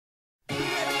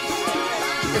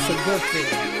It's a good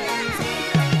feeling.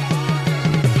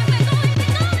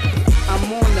 I'm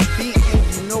on the beat and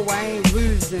you know I ain't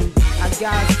losing. I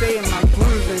gotta stay in my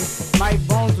grooving. My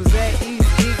bones was at ease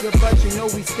eager, but you know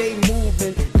we stay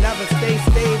moving. Never stay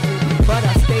stable, but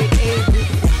I stay able to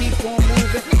keep on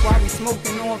moving while we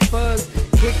smoking on fuzz.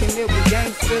 Kicking it with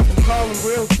gangsters, we call them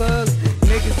real thugs.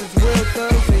 Niggas is real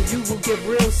thugs and you will get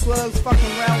real slugs.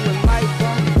 Fucking around with my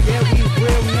bones, yeah we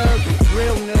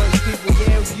real nugs people,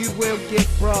 yeah you will get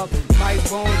robbed. My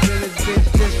bones in this bitch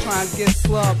just trying to get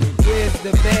slubbed. Where's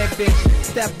the bad bitch?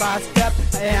 Step by step,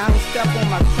 and I don't step on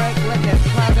my crack. Let that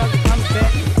product come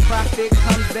back, profit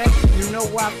come back. You know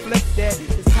why I flip that.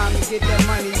 It's time to get that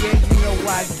money, yeah you know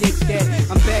why I get that.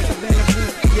 I'm back up in the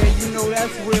booth, yeah you know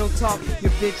that's real talk. You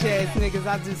bitch ass niggas,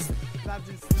 I just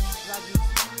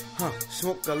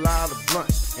smoke a lot of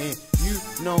blunts, and you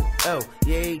know L,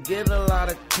 yeah, he get a lot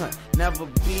of cunt. Never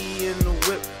be in the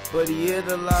whip, but he hit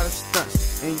a lot of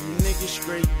stunts. And you niggas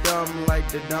straight dumb like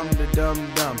the dumb.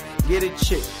 Get a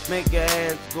chick, make her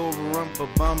ass go rump a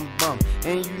bum.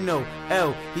 And you know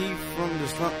L, he from the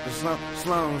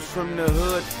slums, from the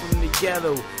hood, from the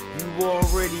ghetto. You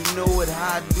already know it,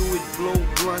 how I do it, blow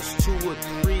blunts 2 or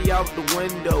 3 out the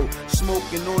window.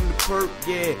 Smoking on the perk,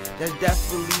 yeah, that's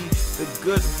definitely the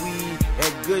good weed,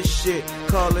 that good shit,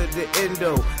 call it the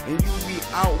endo. And you be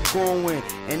outgoing,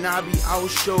 and I be out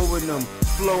showing them,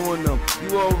 flowing them.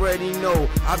 You already know,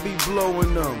 I be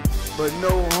blowing them, but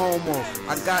no homo.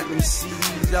 I got them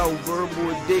CDs out,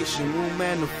 verbal addiction, new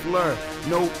man the flirt,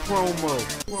 no promo.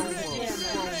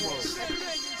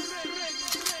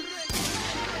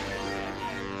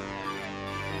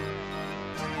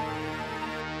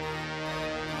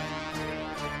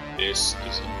 This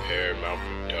is a Paramount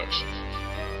production.